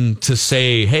loop in to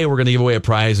say, hey, we're going to give away a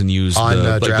prize and use On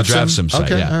the Draft Sim site.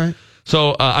 Okay, yeah. all right.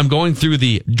 So I'm going through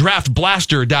the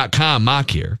draftblaster.com mock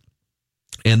here,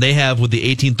 and they have with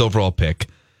the 18th overall pick,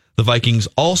 the Vikings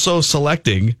also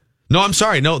selecting. No, I'm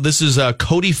sorry. No, this is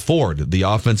Cody Ford, the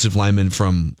offensive lineman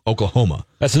from Oklahoma.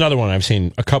 That's another one I've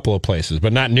seen a couple of places,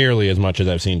 but not nearly as much as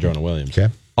I've seen Jonah Williams.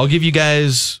 Okay. I'll give you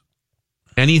guys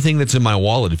anything that's in my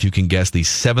wallet if you can guess the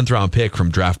 7th round pick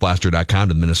from draftblaster.com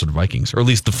to the Minnesota Vikings, or at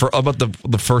least the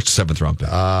first 7th round pick.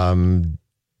 How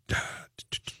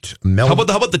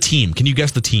about the team? Can you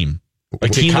guess the team?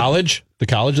 Like the college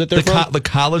that they're from? The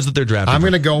college that they're drafting. I'm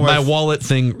going to go with... My wallet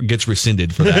thing gets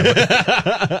rescinded for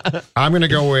that. I'm going to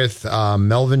go with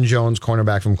Melvin Jones,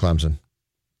 cornerback from Clemson.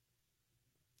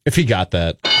 If he got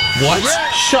that. What?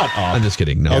 Shut up. I'm just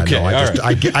kidding. No. Okay. No,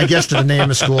 I guessed the name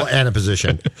of school and a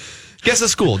position. Guess the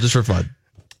school, just for fun.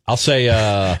 I'll say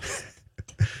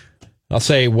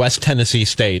West Tennessee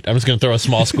State. I'm just going to throw a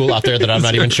small school out there that I'm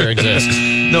not even sure exists.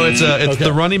 No, it's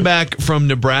the running back from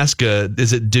Nebraska.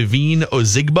 Is it Devine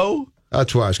Ozigbo?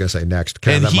 That's what I was going to say next.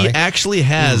 Can I And have he that money? actually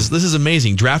has, this is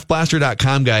amazing,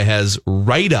 draftblaster.com guy has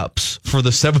write-ups for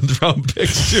the 7th round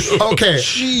picks, too. Okay.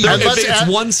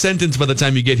 It's one sentence by the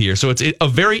time you get here. So it's a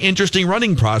very interesting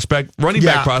running back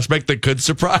prospect that could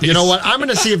surprise. You know what? I'm going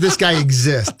to see if this guy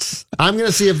exists. I'm going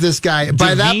to see if this guy...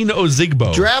 By that, Devine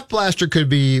Ozigbo. Draft Blaster could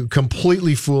be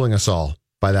completely fooling us all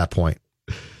by that point.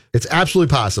 It's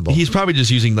absolutely possible. He's probably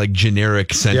just using like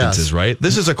generic sentences, Yes. right?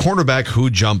 This is a cornerback who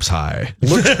jumps high.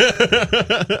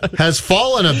 Has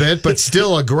fallen a bit, but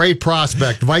still a great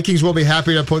prospect. Vikings will be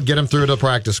happy to get him through the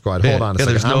practice squad. Hold on a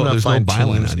second. There's no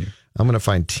byline on here. I'm going to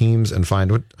find teams and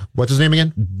find what's his name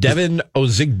again? Devin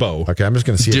Ozigbo. Okay, I'm just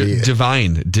going to see if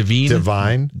Devine.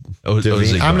 Devine.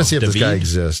 Ozigbo. I'm going to see if this guy Devine?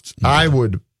 exists. Okay.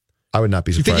 I would not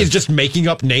be You surprised. think he's just making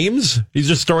up names? He's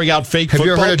just throwing out fake Have you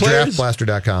football ever heard of players?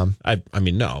 draftblaster.com? I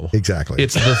mean, no. Exactly.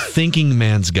 It's the thinking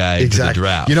man's guide to the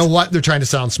draft. You know what? They're trying to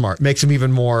sound smart. Makes me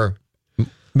even more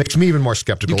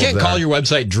skeptical. You can't call your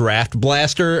website Draft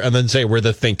Blaster and then say we're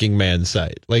the thinking man's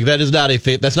site. Like that is not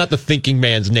that's not the thinking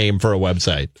man's name for a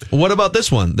website. What about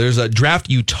this one? There's a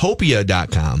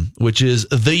draftutopia.com, which is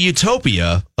the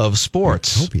utopia of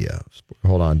sports. Utopia.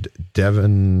 Hold on.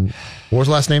 Devin, what was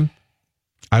the last name?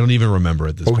 I don't even remember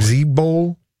at this point.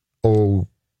 Ozigbo. Oh,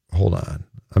 hold on.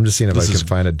 I'm just seeing if I can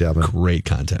find a Devin. Great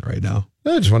content right now.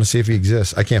 I just want to see if he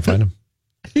exists. I can't find him.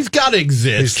 He's got to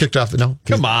exist. He's kicked off.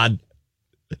 Come on.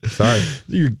 Sorry.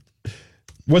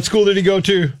 What school did he go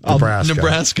to?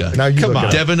 Nebraska. Now you Come look on. it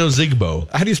up. Devin Ozigbo.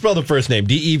 How do you spell the first name?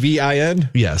 Devin?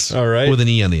 Yes. All right. With an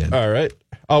E on the end. All right.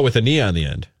 Oh, with an E on the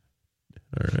end.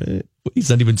 All right. He's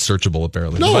not even searchable,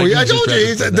 apparently. No, Vikings I just told drafted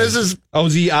you. that This name. is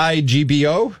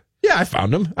Ozigbo? Yeah, I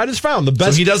found him. I just found the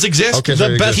best. So he does exist? Okay, so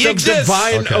the he best exists. of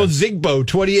Divine Okay. Ozigbo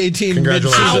 2018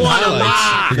 Congratulations. mid-season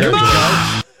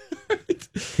highlights.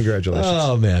 Congratulations.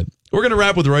 Oh, man. We're going to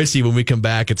wrap with Royce when we come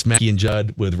back. It's Mackie and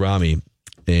Judd with Rami,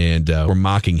 and we're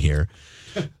mocking here.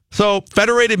 So,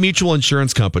 Federated Mutual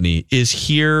Insurance Company is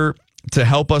here to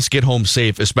help us get home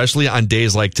safe, especially on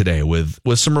days like today with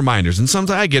some reminders. And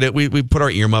sometimes I get it. We put our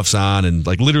earmuffs on and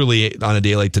like literally on a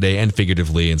day like today and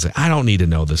figuratively and say, I don't need to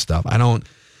know this stuff.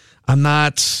 I'm not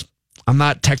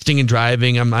texting and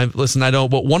driving.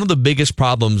 But one of the biggest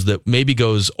problems that maybe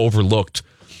goes overlooked,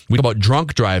 we talk about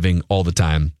drunk driving all the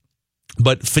time,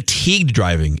 but fatigued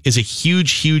driving is a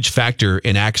huge, huge factor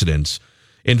in accidents.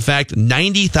 In fact,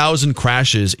 90,000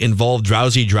 crashes involved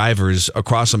drowsy drivers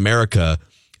across America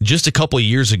just a couple of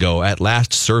years ago at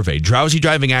last survey. Drowsy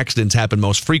driving accidents happen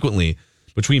most frequently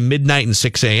between midnight and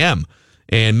 6 a.m.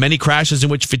 And many crashes in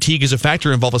which fatigue is a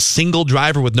factor involve a single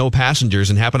driver with no passengers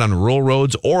and happen on rural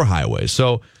roads or highways.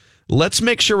 So let's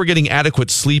make sure we're getting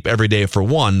adequate sleep every day for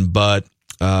one. But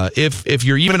if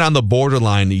you're even on the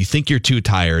borderline, you think you're too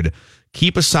tired,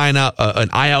 keep an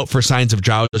eye out for signs of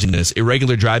drowsiness,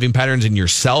 irregular driving patterns in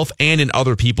yourself and in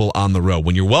other people on the road.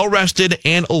 When you're well rested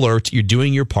and alert, you're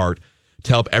doing your part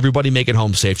to help everybody make it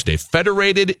home safe today.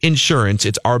 Federated Insurance,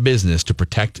 it's our business to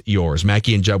protect yours.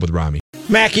 Mackie and Judd with Rami.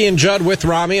 Mackie and Judd with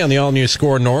Rami on the all-new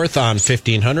Score North on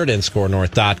 1500 and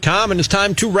scorenorth.com. And it's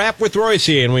time to wrap with Royce,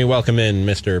 and we welcome in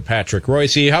Mr. Patrick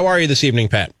Royce. How are you this evening,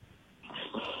 Pat?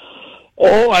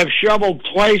 Oh, I've shoveled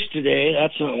twice today.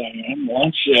 That's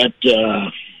once at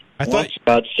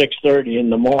about 6:30 in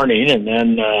the morning, and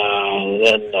then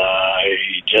I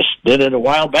just did it a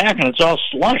while back, and it's all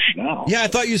slush now. Yeah, I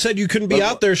thought you said you couldn't be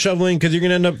out there shoveling because you're going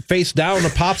to end up face down a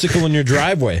popsicle in your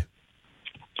driveway.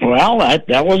 Well,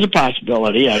 that was a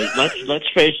possibility. Let's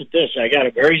face it. I got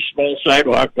a very small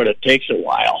sidewalk, but it takes a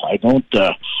while. I don't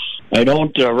I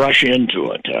don't rush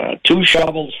into it. 2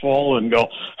 shovels full and go,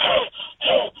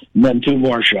 and then 2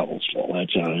 more shovels full.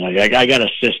 That's I got a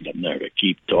system there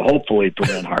to hopefully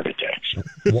prevent heart attacks.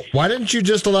 Why didn't you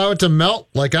just allow it to melt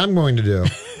like I'm going to do?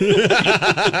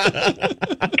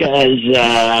 Because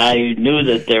I knew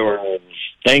that there were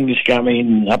things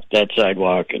coming up that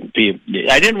sidewalk, and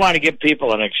I didn't want to give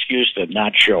people an excuse to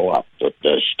not show up with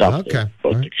the stuff they're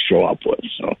supposed to show up with.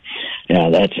 So, yeah,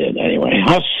 that's it. Anyway,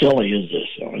 how silly is this?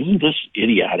 Isn't this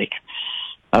idiotic?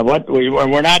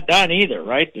 We're not done either,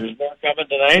 right? There's more coming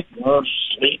tonight. More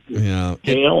sleet. Yeah,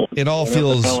 hail. It all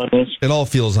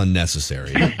feels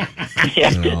unnecessary.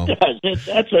 Yeah, it does.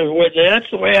 That's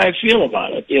the way I feel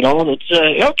about it. It's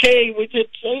okay.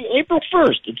 It's April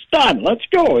 1st. It's done. Let's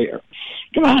go here.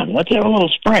 Come on, let's have a little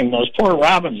spring. Those poor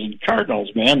robins and cardinals,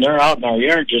 man, they're out in our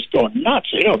yard just going nuts.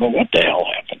 They don't know what the hell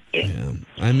happened. Yeah.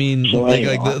 I mean,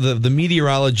 the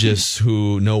meteorologists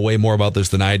who know way more about this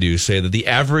than I do say that the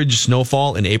average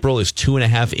snowfall in April is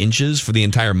 2.5 inches for the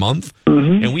entire month.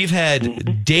 Mm-hmm. And we've had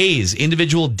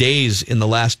individual days in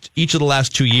each of the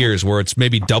last 2 years where it's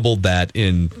maybe doubled that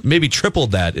maybe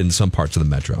tripled that in some parts of the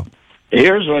metro.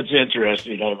 Here's what's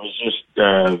interesting. I was just...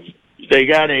 they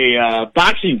got a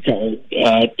boxing card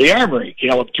at the Armory.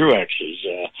 Caleb Truex is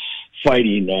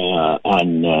fighting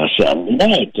on Saturday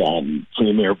night on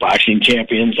Premier Boxing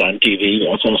Champions on TV.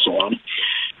 That's also on.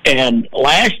 And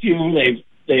last year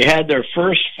they had their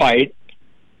first fight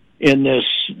in this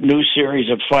new series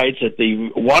of fights at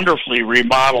the wonderfully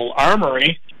remodeled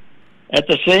Armory at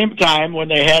the same time when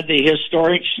they had the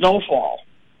historic snowfall.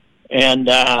 And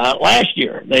last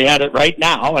year they had it right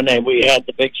now, and we had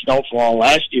the big snowfall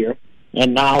last year.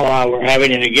 And now we're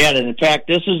having it again. And in fact,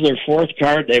 this is their 4th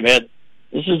card. This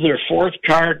is their 4th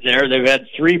card there. They've had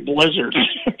 3 blizzards.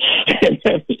 And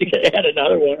they had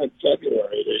another one in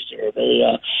February this year.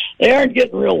 They aren't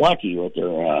getting real lucky with the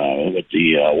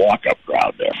walk-up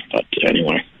crowd there. But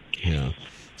anyway. Yeah.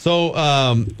 So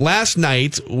last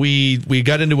night we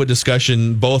got into a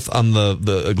discussion both on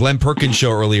the Glenn Perkins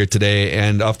show earlier today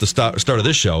and off the start of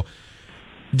this show.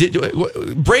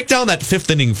 Break down that 5th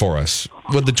inning for us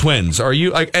with the Twins. Are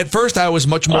you at first? I was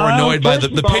much more annoyed by the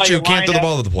pitcher who can't throw the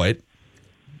ball to the plate.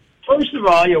 First of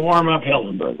all, you warm up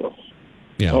Hildenberger.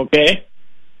 Yeah. Okay.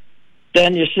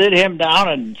 Then you sit him down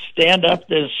and stand up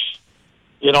this,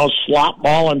 slop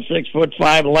ball and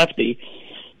 6'5" lefty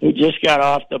who just got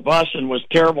off the bus and was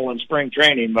terrible in spring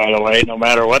training, by the way, no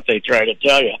matter what they try to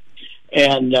tell you.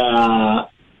 And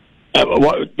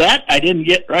that I didn't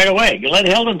get right away. You let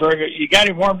Hildenberger, you got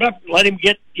him warmed up,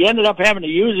 you ended up having to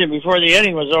use him before the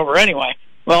inning was over anyway.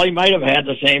 Well, he might have had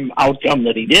the same outcome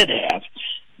that he did have,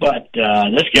 but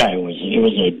this guy was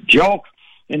a joke.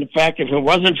 In fact, if it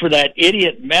wasn't for that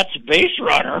idiot Mets base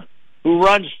runner who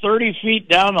runs 30 feet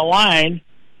down the line,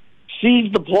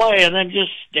 sees the play, and then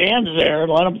just stands there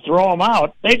and let him throw him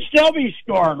out, they'd still be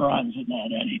scoring runs in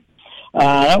that inning.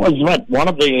 That was one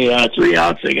of the 3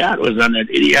 outs they got was on that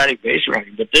idiotic base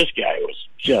running, but this guy was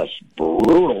just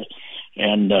brutal.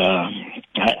 And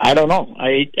I don't know.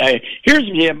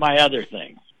 Here's my other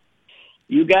thing.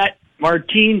 You got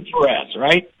Martin Perez,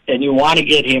 right? And you want to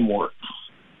get him work.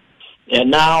 And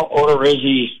now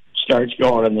Odorizzi starts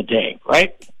going in the tank,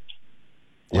 right? Yep.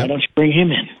 Why don't you bring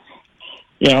him in?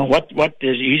 He's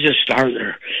a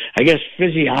starter. I guess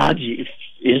his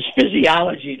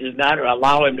physiology does not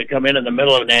allow him to come in the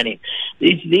middle of an inning.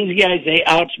 These guys, they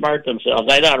outsmart themselves.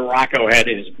 I thought Rocco had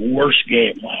his worst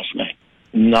game last night.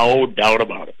 No doubt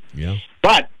about it. Yeah.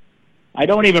 But I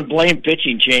don't even blame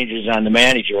pitching changes on the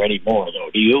manager anymore, though.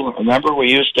 Do you? Remember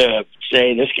we used to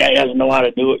say this guy doesn't know how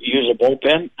to use a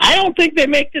bullpen? I don't think they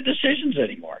make the decisions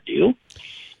anymore. Do you?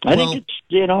 I think it's,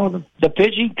 the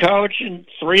pitching coach and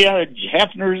 3 other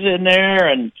Hefners in there,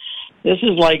 and this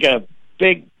is like a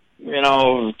big,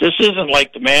 this isn't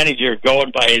like the manager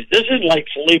going by, this is like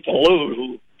Philippe Alou,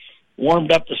 who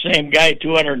warmed up the same guy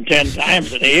 210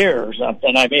 times in a year or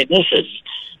something. I mean, this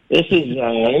is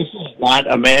not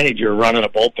a manager running a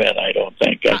bullpen, I don't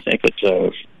think. I think it's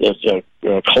a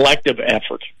collective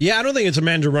effort. Yeah, I don't think it's a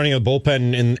manager running a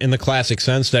bullpen in the classic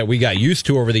sense that we got used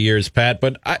to over the years, Pat.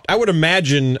 But I would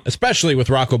imagine, especially with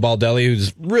Rocco Baldelli,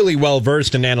 who's really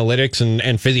well-versed in analytics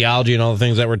and physiology and all the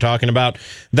things that we're talking about,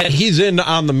 that he's in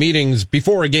on the meetings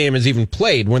before a game is even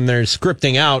played when they're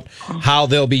scripting out how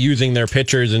they'll be using their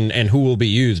pitchers and who will be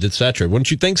used, etc.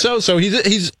 Wouldn't you think so? So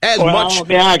he's as much... Well,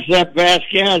 yeah, except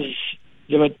Vasquez.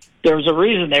 But there's a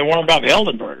reason they warmed up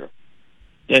Hildenberger.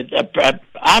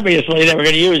 Obviously, they were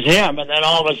going to use him, and then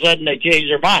all of a sudden they changed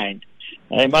their mind.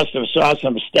 They must have saw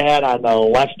some stat on the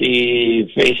lefty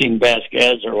facing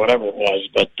Vasquez or whatever it was.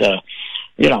 But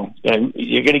and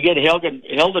you're going to get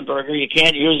Hildenberger. You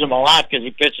can't use him a lot because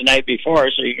he pitched the night before,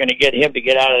 so you're going to get him to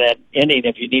get out of that inning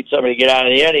if you need somebody to get out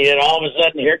of the inning. And all of a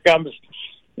sudden, here comes,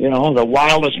 the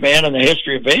wildest man in the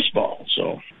history of baseball.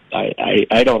 So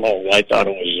I don't know. I thought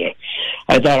it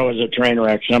was a train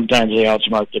wreck. Sometimes they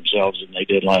outsmart themselves, and they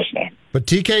did last night. But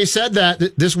TK said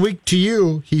that this week to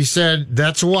you. He said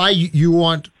that's why you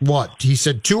want what? He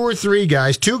said 2 or 3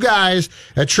 guys, 2 guys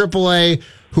at AAA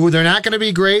who they're not going to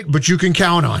be great, but you can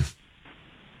count on.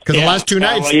 Because the last 2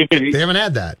 nights, they haven't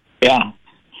had that. Yeah.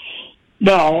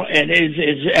 No, and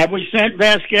have we sent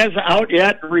Vasquez out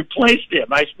yet and replaced him?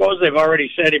 I suppose they've already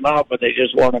sent him out, but they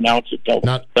just won't announce it till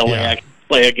they actually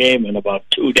play a game in about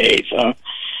 2 days.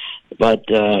 But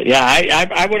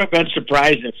I would have been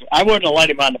surprised if I wouldn't have let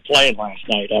him on the plane last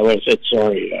night. I would have said,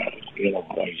 sorry,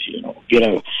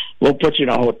 we'll put you in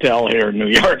a hotel here in New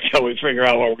York till we figure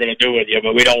out what we're going to do with you,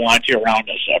 but we don't want you around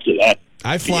us after that.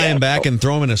 I fly him back and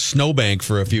throw him in a snowbank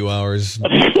for a few hours.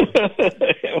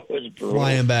 It was brutal.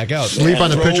 Fly him back out. Sleep on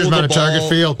the pitcher's mound at Target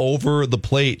Field. Over the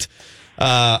plate.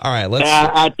 All right, let's.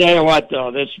 I'll tell you what,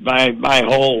 though, this my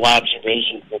whole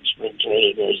observation from spring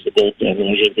training is the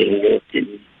bullpen isn't going to work,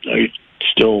 and I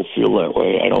still feel that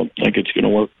way. I don't think it's going to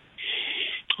work.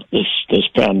 This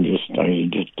pen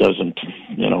it doesn't.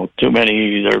 Too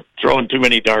many. They're throwing too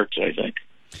many darts, I think.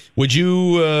 Would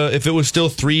you, if it was still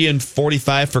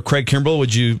 3-45 for Craig Kimbrell,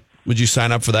 would you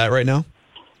sign up for that right now?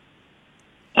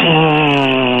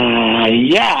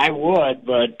 Yeah, I would,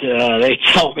 but they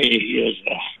tell me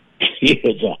he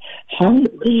is a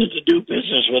hard man to do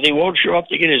business with. He won't show up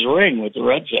to get his ring with the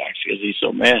Red Sox because he's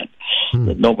so mad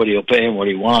that nobody will pay him what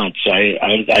he wants.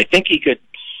 I think he could.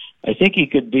 I think he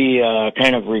could be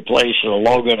kind of replace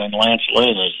Logan and Lance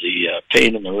Lynn as the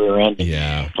pain in the rear end of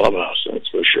the clubhouse. That's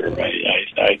for sure.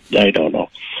 I don't know,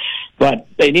 but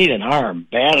they need an arm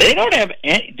badly. They don't have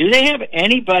any. Do they have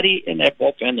anybody in that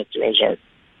bullpen that throws hard?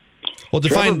 Well,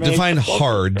 define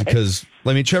hard, because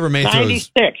Trevor May throws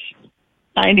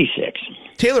 96.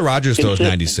 Taylor Rogers throws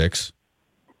 96.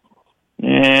 He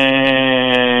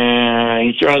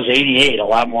throws 88, a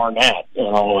lot more than that.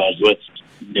 With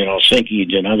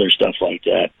sinkage and other stuff like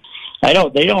that. They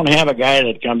don't have a guy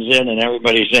that comes in and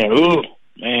everybody's saying, "Ooh,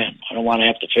 man, I don't want to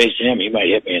have to face him. He might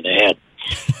hit me in the head."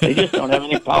 They just don't have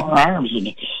any power arms in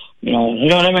it. They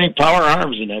don't have any power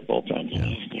arms in that bullpen.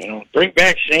 Yeah. Bring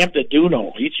back Sam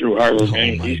DeDuno. He threw harder than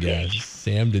any of these guys.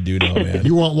 Sam DeDuno, man.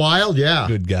 You want wild? Yeah.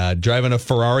 Good God. Driving a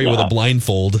Ferrari with a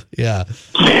blindfold. Yeah.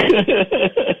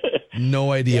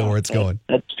 No idea where it's going.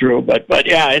 That's true. But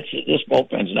yeah, this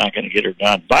bullpen's not going to get her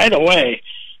done. By the way,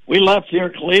 we left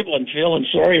here Cleveland feeling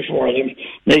sorry for them.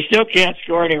 They still can't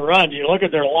score any runs. You look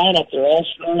at their lineup; they're all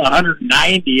scoring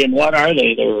 190, and what are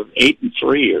they? They're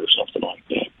 8-3 or something like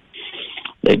that.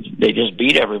 They just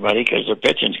beat everybody because their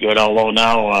pitching's good. Although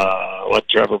now,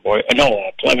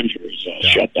 Clevenger is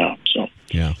shut down, so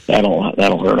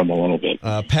that'll hurt them a little bit.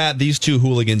 Pat, these 2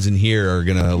 hooligans in here are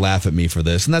gonna laugh at me for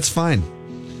this, and that's fine.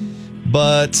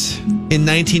 But in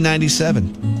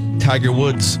 1997, Tiger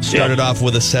Woods started off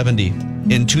with a 70.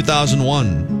 In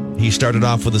 2001, he started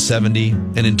off with a 70.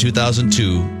 And in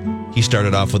 2002, he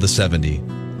started off with a 70.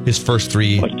 His first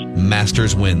 3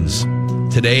 Masters wins.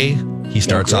 Today, he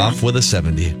starts off with a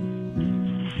 70.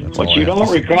 What you don't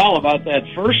recall about that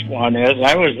first one is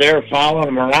I was there following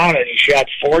him around, and he shot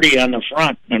 40 on the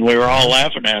front, and we were all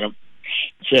laughing at him.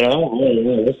 Said,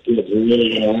 this kid's really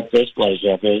going to lock this place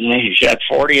up, isn't he? He shot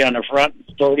 40 on the front,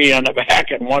 30 on the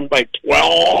back, and 1 by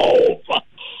 12.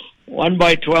 1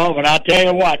 by 12, and I'll tell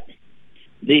you what,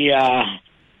 the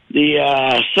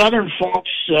Southern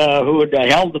folks who had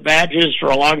held the badges for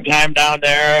a long time down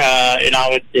there, a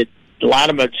lot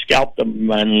of them had scalped them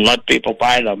and let people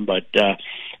buy them, but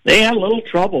they had a little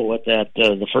trouble with that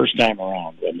the first time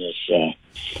around when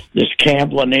this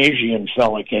Camblinasian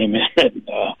fella came in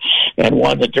and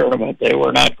won the tournament. They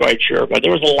were not quite sure, but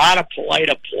there was a lot of polite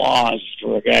applause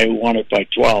for a guy who won it by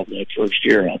 12 that first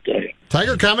year, I'll tell you.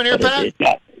 Tiger coming here, Pat?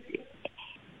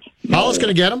 Hollis going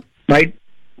to get him?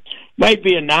 Might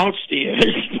be announced he is,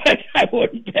 but I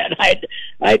wouldn't bet.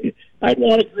 I'd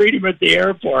want to greet him at the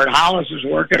airport. Hollis is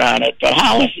working on it, but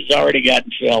Hollis has already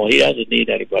gotten Phil. He doesn't need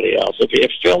anybody else.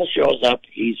 If Phil shows up,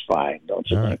 he's fine, don't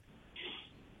you think?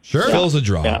 Sure. Phil's a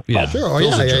draw. Yeah. Sure. Oh,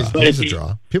 he's a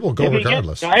draw. People go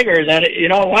regardless. If he gets Tiger, then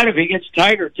if he gets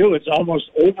Tiger too, it's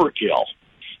almost overkill.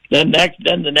 Then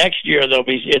the next year they'll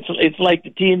be. It's like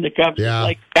the team that comes. Yeah. It's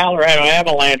like Colorado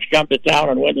Avalanche come to town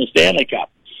and win the Stanley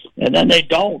Cup, and then they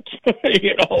don't.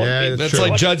 Yeah, that's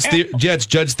like Judge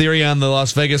Theory on the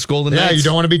Las Vegas Golden Knights. Yeah, you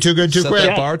don't want to be too good too quick. Set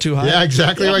that bar too high. Yeah,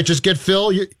 exactly right. Just get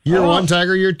Phil year 1,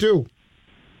 Tiger year 2.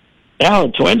 Yeah,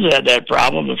 the Twins had that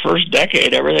problem. The first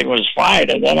decade, everything was fine,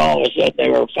 and then all of a sudden they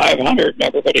were 500, and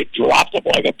everybody dropped them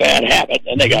like a bad habit.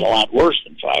 And they got a lot worse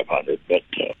than 500. But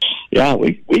yeah,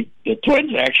 the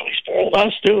Twins actually spoiled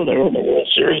us too. They were in the World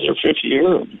Series their fifth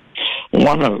year,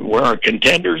 and were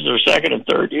contenders their second and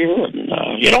third year.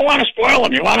 And you don't want to spoil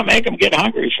them; you want to make them get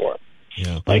hungry for it.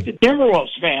 Yeah. Like the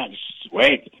Timberwolves fans.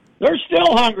 Wait, they're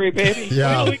still hungry, baby.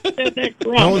 Yeah. Wait till we get that next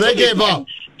run. No, they gave up.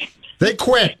 They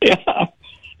quit. Yeah.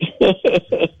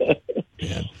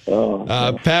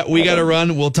 Pat, we got to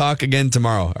run. We'll talk again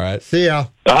tomorrow. All right. See ya.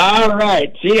 All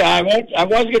right. See ya. I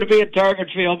was going to be at Target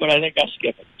Field, but I think I'll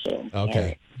skip it. So okay.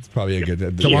 Right. It's probably a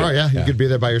good Tomorrow, you could be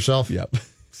there by yourself. Yep.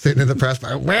 Sitting in the press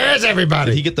box. Where's everybody?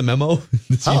 Did he get the memo?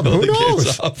 Who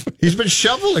knows? He's been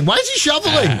shoveling. Why is he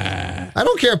shoveling? I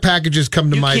don't care if packages come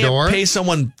to my door. Pay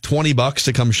someone $20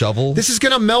 to come shovel. This is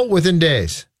going to melt within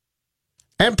days.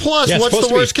 And plus, what's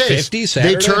the worst case? 50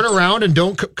 they turn around and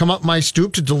don't come up my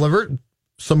stoop to deliver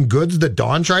some goods that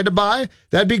Dawn tried to buy.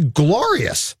 That'd be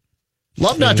glorious.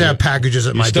 Love not to have packages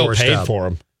at my doorstep. You still paid for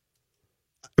them.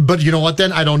 But you know what,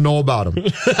 then? I don't know about them.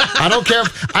 I don't care.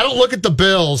 I don't look at the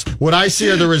bills. What I see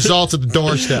are the results at the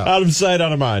doorstep. Out of sight,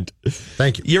 out of mind.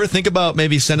 Thank you. You ever think about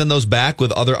maybe sending those back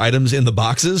with other items in the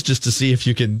boxes just to see if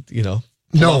you can, pull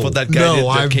off what that guy did?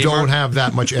 I don't have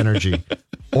that much energy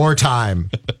or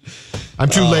time. I'm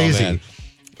too lazy.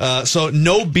 So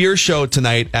no beer show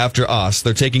tonight after us.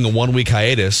 They're taking a 1-week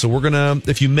hiatus. So we're going to,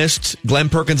 if you missed Glenn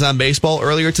Perkins on baseball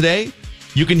earlier today,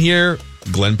 you can hear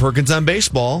Glenn Perkins on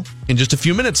baseball in just a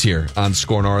few minutes here on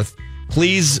Score North.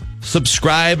 Please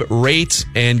subscribe, rate,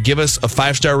 and give us a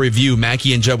 5-star review,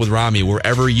 Mackie and Judd with Rami,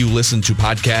 wherever you listen to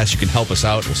podcasts. You can help us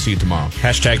out. We'll see you tomorrow. #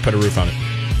 put a roof on it.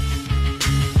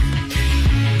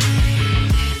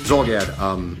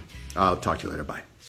 Zolgad, I'll talk to you later. Bye.